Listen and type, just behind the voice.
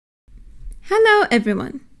Hello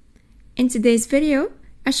everyone! In today's video,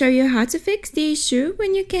 I'll show you how to fix the issue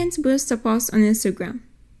when you can't boost a post on Instagram.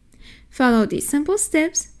 Follow these simple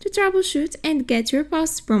steps to troubleshoot and get your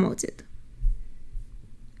posts promoted.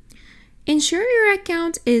 Ensure your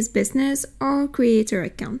account is business or creator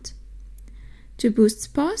account. To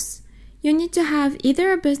boost posts, you need to have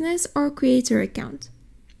either a business or creator account.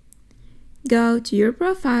 Go to your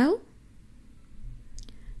profile,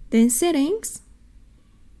 then settings,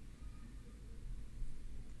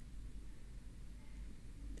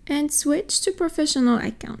 and switch to professional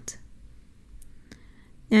account.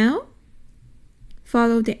 Now,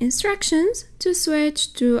 follow the instructions to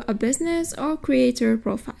switch to a business or creator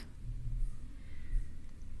profile.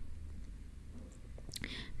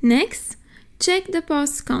 Next, check the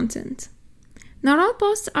post content. Not all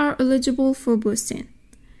posts are eligible for boosting.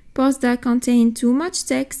 Posts that contain too much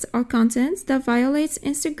text or content that violates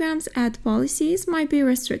Instagram's ad policies might be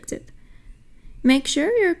restricted. Make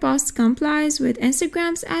sure your post complies with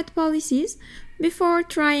Instagram's ad policies before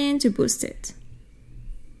trying to boost it.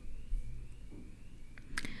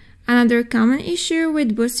 Another common issue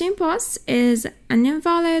with boosting posts is an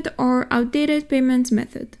invalid or outdated payment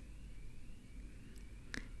method.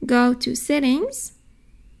 Go to Settings,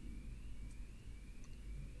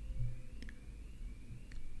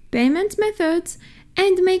 Payment Methods,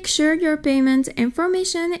 and make sure your payment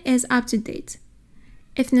information is up to date.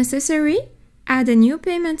 If necessary, add a new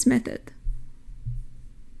payment method.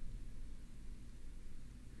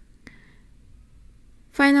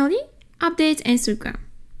 Finally, update Instagram.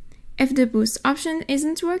 If the boost option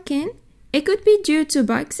isn't working, it could be due to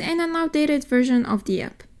bugs in an outdated version of the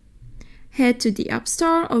app. Head to the App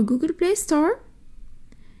Store or Google Play Store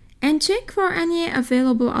and check for any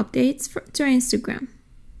available updates to Instagram.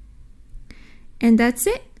 And that's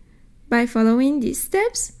it. By following these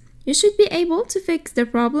steps, you should be able to fix the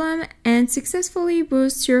problem and successfully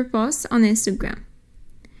boost your posts on Instagram.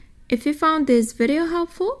 If you found this video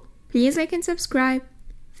helpful, please like and subscribe.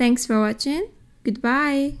 Thanks for watching.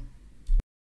 Goodbye.